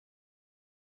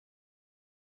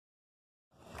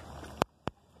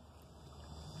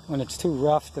When it's too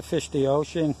rough to fish the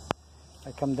ocean,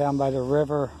 I come down by the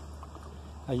river.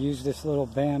 I use this little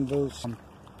bamboo. I'm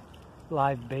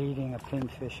live baiting a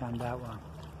pinfish on that one.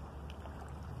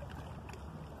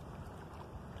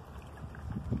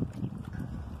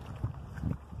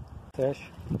 Fish.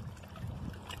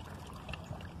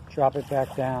 Drop it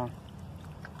back down.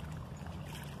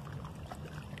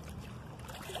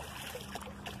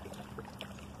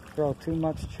 Throw too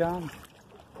much chum,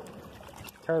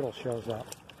 turtle shows up.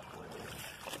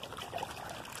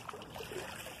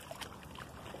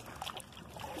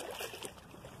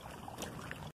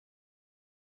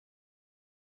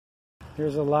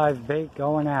 Here's a live bait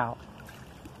going out.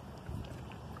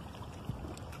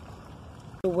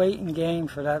 The waiting game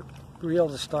for that reel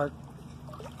to start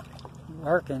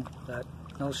working, but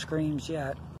no screams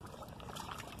yet.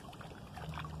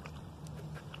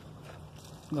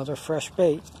 Another fresh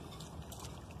bait.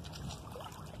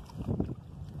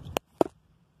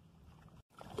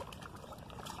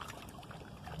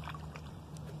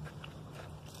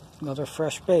 Another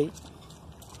fresh bait.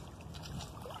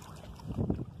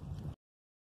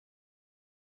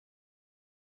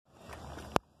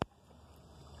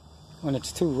 When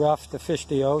it's too rough to fish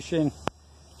the ocean,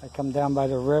 I come down by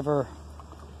the river.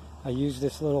 I use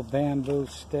this little bamboo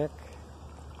stick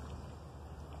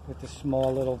with the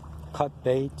small little cut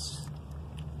baits,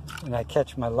 and I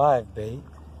catch my live bait.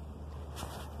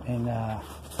 And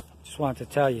just wanted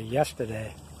to tell you,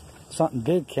 yesterday something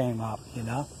big came up, you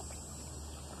know,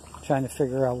 trying to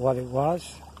figure out what it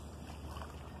was,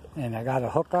 and I got a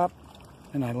hook up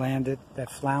and I landed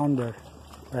that flounder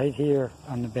right here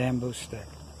on the bamboo stick.